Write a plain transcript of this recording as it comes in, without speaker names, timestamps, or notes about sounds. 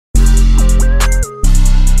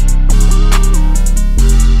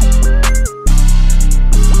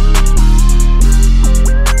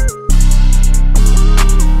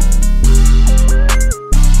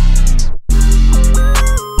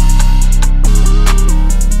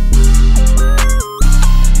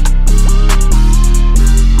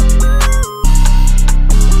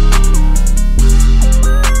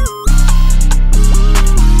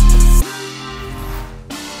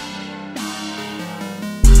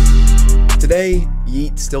Today,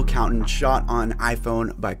 Yeat, Still Countin', shot on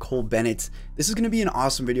iPhone by Cole Bennett. This is going to be an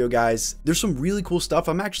awesome video, guys. There's some really cool stuff.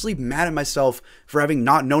 I'm actually mad at myself for having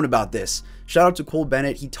not known about this. Shout out to Cole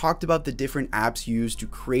Bennett. He talked about the different apps used to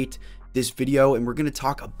create this video, and we're going to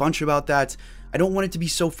talk a bunch about that. I don't want it to be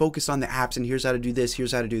so focused on the apps and here's how to do this,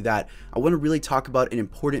 here's how to do that. I want to really talk about an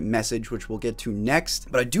important message, which we'll get to next.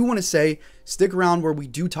 But I do want to say, stick around where we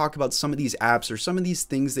do talk about some of these apps or some of these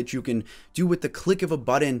things that you can do with the click of a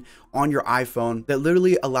button on your iPhone that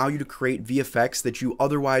literally allow you to create VFX that you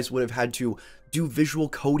otherwise would have had to do visual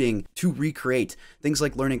coding to recreate. Things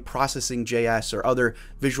like learning processing JS or other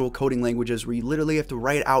visual coding languages where you literally have to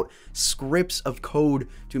write out scripts of code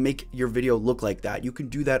to make your video look like that. You can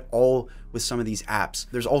do that all with some of these apps.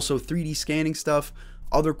 There's also 3D scanning stuff,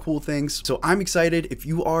 other cool things. So I'm excited. If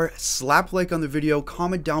you are, slap like on the video,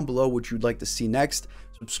 comment down below what you'd like to see next.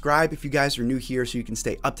 Subscribe if you guys are new here so you can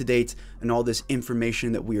stay up to date and all this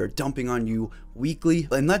information that we are dumping on you weekly.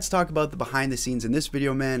 And let's talk about the behind the scenes in this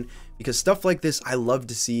video, man, because stuff like this I love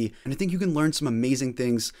to see. And I think you can learn some amazing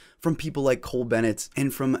things from people like Cole Bennett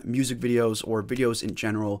and from music videos or videos in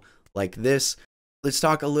general like this. Let's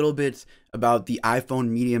talk a little bit about the iPhone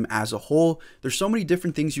medium as a whole. There's so many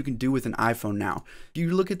different things you can do with an iPhone now. If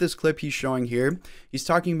you look at this clip he's showing here, he's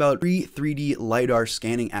talking about free 3D LiDAR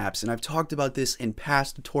scanning apps. And I've talked about this in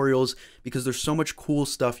past tutorials because there's so much cool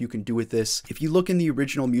stuff you can do with this. If you look in the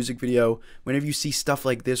original music video, whenever you see stuff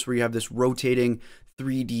like this where you have this rotating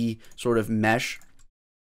 3D sort of mesh,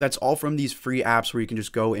 that's all from these free apps where you can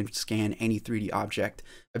just go and scan any 3D object.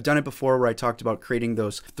 I've done it before where I talked about creating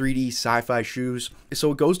those 3D sci-fi shoes.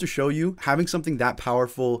 So it goes to show you, having something that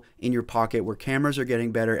powerful in your pocket where cameras are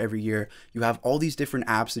getting better every year, you have all these different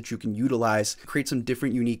apps that you can utilize, create some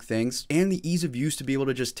different unique things, and the ease of use to be able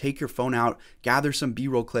to just take your phone out, gather some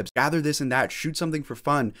B-roll clips, gather this and that, shoot something for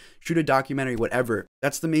fun, shoot a documentary, whatever.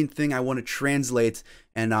 That's the main thing I want to translate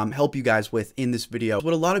and help you guys with in this video.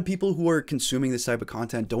 What a lot of people who are consuming this type of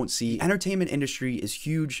content don't see, entertainment industry is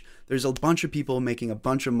huge. There's a bunch of people making a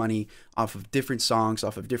bunch of money off of different songs,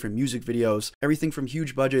 off of different music videos, everything from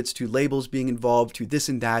huge budgets to labels being involved to this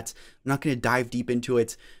and that. I'm not going to dive deep into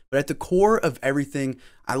it, but at the core of everything,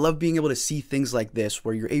 I love being able to see things like this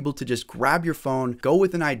where you're able to just grab your phone, go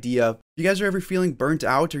with an idea. If you guys are ever feeling burnt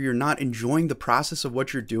out or you're not enjoying the process of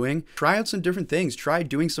what you're doing, try out some different things. Try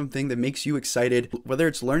doing something that makes you excited, whether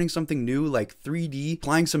it's learning something new like 3D,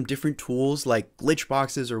 applying some different tools like glitch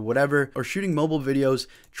boxes or whatever, or shooting mobile videos,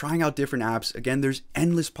 trying out different apps. Again, there's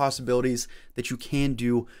endless possibilities that you can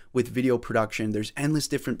do with video production. There's endless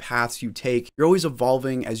different paths you take. You're always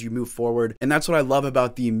evolving as you move forward. And that's what I love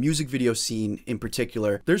about the music video scene in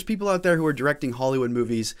particular. There's people out there who are directing Hollywood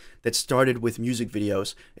movies that started with music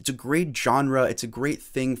videos. It's a great genre. It's a great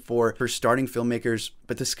thing for starting filmmakers,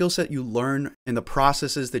 but the skill set you learn and the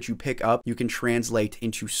processes that you pick up, you can translate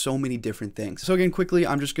into so many different things. So again, quickly,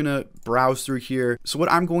 I'm just gonna browse through here. So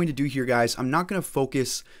what I'm going to do here, guys, I'm not gonna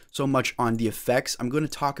focus so much on the effects. I'm going to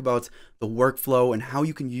talk about the workflow and how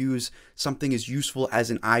you can use something as useful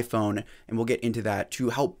as an iPhone, and we'll get into that to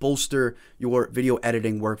help bolster your video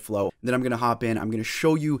editing workflow. And then I'm going to hop in. I'm going to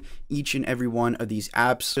show you each and every one of these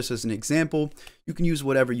apps just as an example. You can use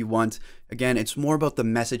whatever you want. Again, it's more about the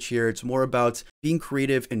message here. It's more about being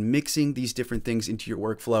creative and mixing these different things into your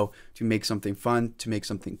workflow to make something fun, to make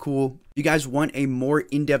something cool. If you guys want a more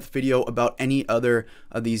in-depth video about any other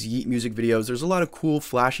of these Yeat music videos, there's a lot of cool,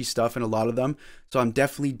 flashy stuff in a lot of them. So I'm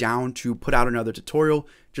definitely down to put out another tutorial.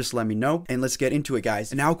 Just let me know and let's get into it,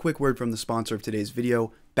 guys. And now a quick word from the sponsor of today's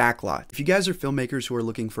video, Backlot. If you guys are filmmakers who are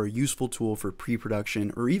looking for a useful tool for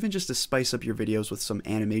pre-production or even just to spice up your videos with some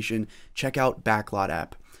animation, check out Backlot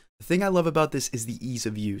app. The thing I love about this is the ease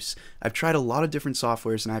of use. I've tried a lot of different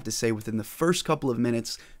softwares and I have to say within the first couple of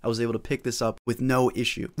minutes, I was able to pick this up with no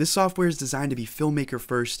issue. This software is designed to be filmmaker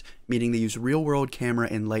first, meaning they use real-world camera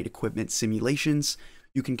and light equipment simulations.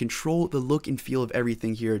 You can control the look and feel of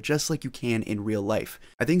everything here just like you can in real life.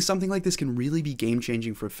 I think something like this can really be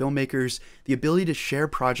game-changing for filmmakers. The ability to share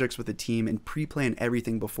projects with a team and pre-plan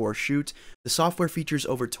everything before shoot. The software features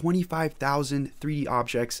over 25,000 3D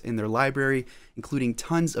objects in their library, including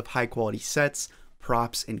tons of high-quality sets,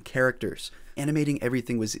 props, and characters. Animating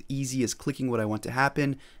everything was as easy as clicking what I want to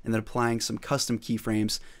happen and then applying some custom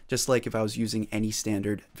keyframes, just like if I was using any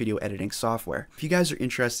standard video editing software. If you guys are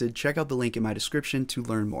interested, check out the link in my description to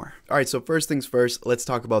learn more. All right, so first things first, let's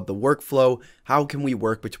talk about the workflow. How can we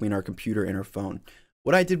work between our computer and our phone?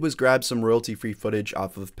 What I did was grab some royalty-free footage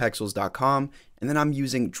off of pexels.com and then I'm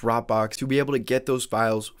using Dropbox to be able to get those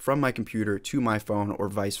files from my computer to my phone or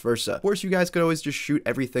vice versa. Of course, you guys could always just shoot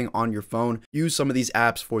everything on your phone, use some of these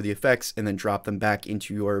apps for the effects, and then drop them back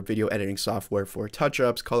into your video editing software for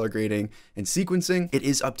touch-ups, color grading, and sequencing. It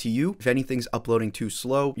is up to you. If anything's uploading too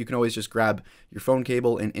slow, you can always just grab your phone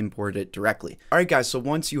cable and import it directly. All right, guys, so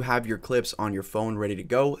once you have your clips on your phone ready to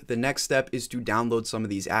go, the next step is to download some of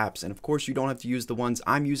these apps. And of course, you don't have to use the ones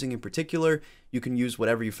I'm using in particular. You can use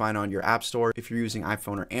whatever you find on your app store if you're using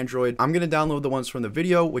iPhone or Android. I'm going to download the ones from the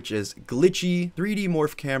video, which is Glitche, 3D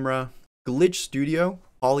Morph Camera, Glitch Studio,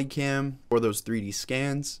 Polycam for those 3D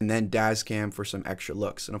scans, and then Dazz Cam for some extra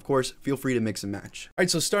looks. And of course, feel free to mix and match. All right,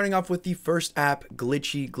 so starting off with the first app,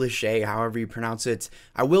 Glitche, however you pronounce it.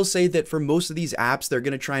 I will say that for most of these apps, they're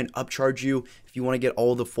going to try and upcharge you if you want to get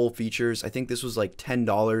all the full features. I think this was like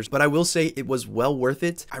 $10, but I will say it was well worth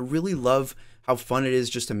it. I really love how fun it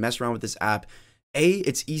is just to mess around with this app.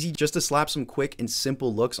 It's easy just to slap some quick and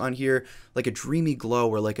simple looks on here, like a dreamy glow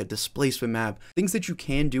or like a displacement map, things that you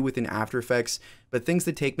can do within After Effects, but things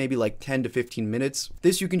that take maybe like 10 to 15 minutes.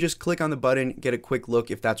 This you can just click on the button, get a quick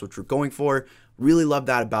look if that's what you're going for. Really love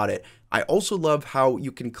that about it. I also love how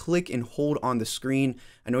you can click and hold on the screen.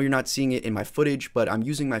 I know you're not seeing it in my footage, but I'm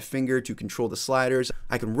using my finger to control the sliders.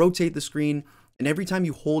 I can rotate the screen. And every time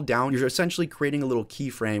you hold down, you're essentially creating a little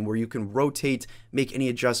keyframe where you can rotate, make any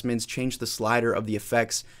adjustments, change the slider of the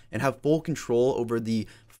effects, and have full control over the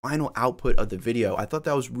final output of the video. I thought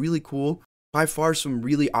that was really cool. By far some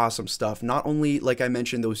really awesome stuff. Not only, like I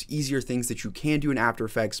mentioned, those easier things that you can do in After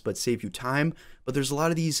Effects but save you time, but there's a lot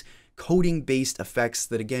of these coding based effects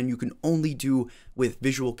that again you can only do with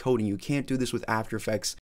visual coding. You can't do this with After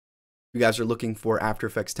Effects. If you guys are looking for After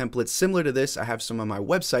Effects templates similar to this, I have some on my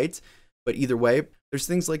website. But either way, there's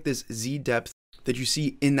things like this Z depth that you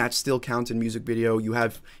see in that still Countin music video. You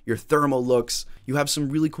have your thermal looks. You have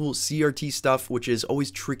some really cool CRT stuff, which is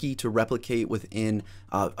always tricky to replicate within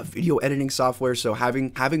a video editing software. So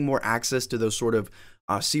having more access to those sort of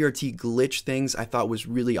CRT glitch things I thought was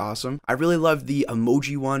really awesome. I really love the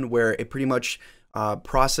emoji one where it pretty much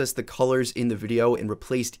processed the colors in the video and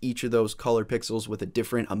replaced each of those color pixels with a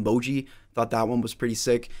different emoji. Thought that one was pretty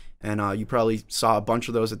sick, and you probably saw a bunch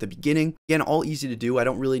of those at the beginning. Again, all easy to do. I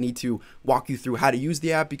don't really need to walk you through how to use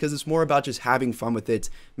the app because it's more about just having fun with it,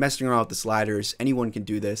 messing around with the sliders. Anyone can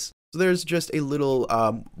do this. So there's just a little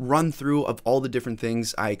run through of all the different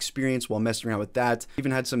things I experienced while messing around with that.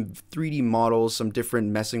 Even had some 3D models, some different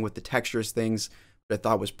messing with the textures things I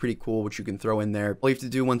thought was pretty cool, which you can throw in there. All you have to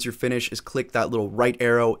do once you're finished is click that little right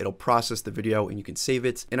arrow. It'll process the video and you can save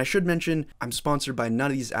it. And I should mention, I'm sponsored by none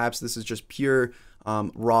of these apps. This is just pure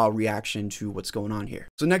raw reaction to what's going on here.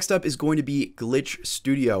 So next up is going to be Glitch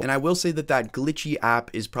Studio. And I will say that that Glitchy app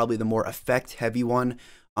is probably the more effect heavy one.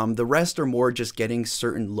 The rest are more just getting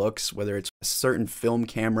certain looks, whether it's a certain film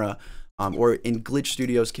camera, or in Glitch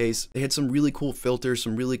Studio's case, they had some really cool filters,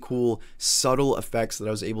 some really cool subtle effects that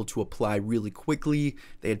I was able to apply really quickly.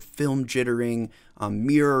 They had film jittering,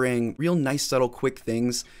 mirroring, real nice, subtle, quick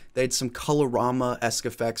things. They had some colorama-esque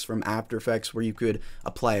effects from After Effects where you could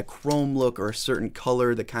apply a chrome look or a certain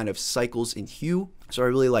color that kind of cycles in hue. So I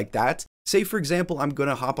really like that. Say, for example, I'm going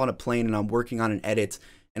to hop on a plane and I'm working on an edit,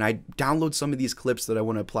 and I download some of these clips that I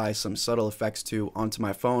want to apply some subtle effects to onto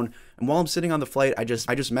my phone. And while I'm sitting on the flight, I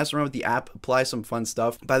just mess around with the app, apply some fun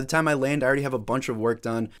stuff. By the time I land, I already have a bunch of work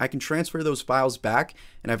done. I can transfer those files back,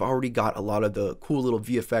 and I've already got a lot of the cool little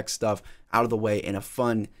VFX stuff out of the way in a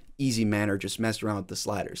fun, easy manner, just messed around with the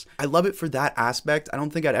sliders. I love it for that aspect. I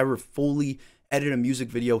don't think I'd ever fully edit a music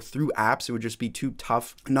video through apps. It would just be too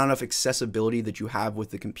tough, not enough accessibility that you have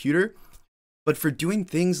with the computer. But for doing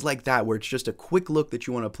things like that, where it's just a quick look that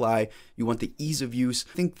you want to apply, you want the ease of use,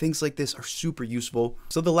 I think things like this are super useful.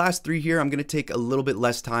 So the last three here, I'm going to take a little bit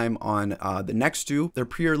less time on the next two. They're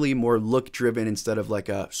purely more look driven instead of like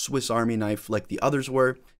a Swiss Army knife like the others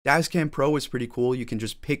were. Dazz Cam Pro is pretty cool. You can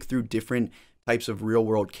just pick through different types of real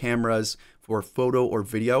world cameras for photo or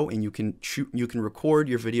video, and you can record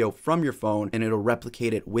your video from your phone and it'll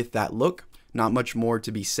replicate it with that look. Not much more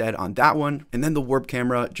to be said on that one. And then the warp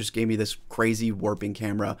camera just gave me this crazy warping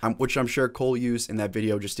camera, which I'm sure Cole used in that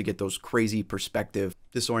video just to get those crazy perspective,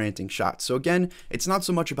 disorienting shots. So again, it's not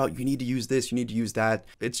so much about you need to use this, you need to use that.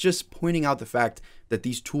 It's just pointing out the fact that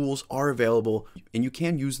these tools are available and you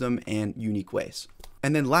can use them in unique ways.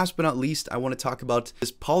 And then last but not least, I want to talk about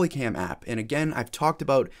this Polycam app. And again, I've talked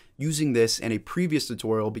about using this in a previous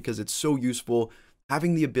tutorial because it's so useful.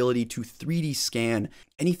 Having the ability to 3D scan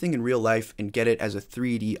anything in real life and get it as a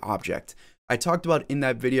 3D object. I talked about in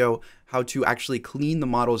that video how to actually clean the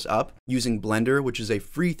models up using Blender, which is a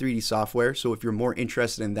free 3D software. So if you're more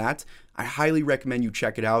interested in that, I highly recommend you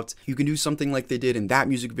check it out. You can do something like they did in that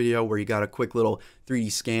music video where you got a quick little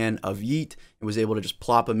 3D scan of Yeat and was able to just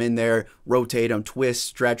plop them in there, rotate them, twist,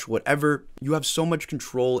 stretch, whatever. You have so much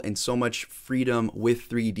control and so much freedom with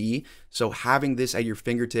 3D. So having this at your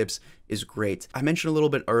fingertips is great. I mentioned a little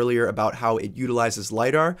bit earlier about how it utilizes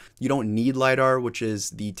LiDAR. You don't need LiDAR, which is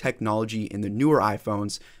the technology in the newer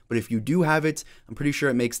iPhones, but if you do have it, I'm pretty sure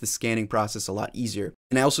it makes the scanning process a lot easier.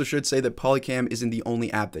 And I also should say that Polycam isn't the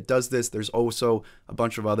only app that does this. There's also a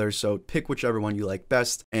bunch of others, so pick whichever one you like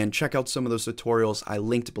best and check out some of those tutorials I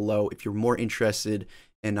linked below if you're more interested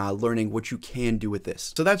in learning what you can do with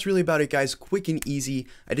this. So that's really about it, guys. Quick and easy.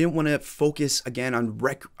 I didn't want to focus again on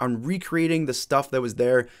recreating the stuff that was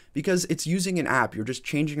there because it's using an app. You're just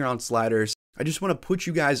changing around sliders. I just want to put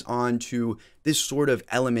you guys on to this sort of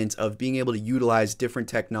element of being able to utilize different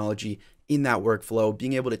technology in that workflow,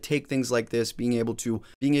 being able to take things like this, being able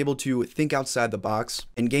to think outside the box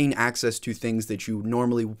and gain access to things that you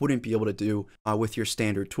normally wouldn't be able to do with your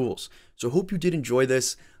standard tools. So hope you did enjoy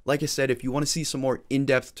this. Like I said, if you want to see some more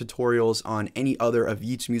in-depth tutorials on any other of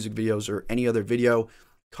Yeat's music videos or any other video,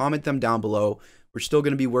 comment them down below. We're still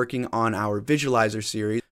going to be working on our visualizer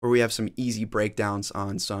series where we have some easy breakdowns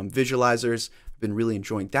on some visualizers. I've been really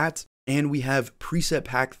enjoying that. And we have Preset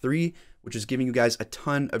Pack 3, which is giving you guys a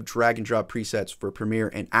ton of drag and drop presets for Premiere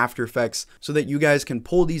and After Effects so that you guys can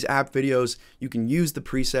pull these app videos, you can use the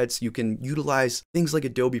presets, you can utilize things like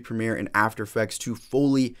Adobe Premiere and After Effects to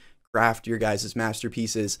fully craft your guys'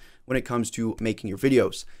 masterpieces when it comes to making your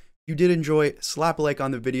videos. If you did enjoy, slap a like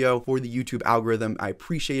on the video for the YouTube algorithm. I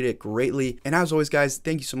appreciate it greatly. And as always, guys,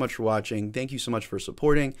 thank you so much for watching. Thank you so much for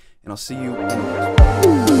supporting, and I'll see you in the next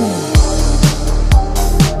one.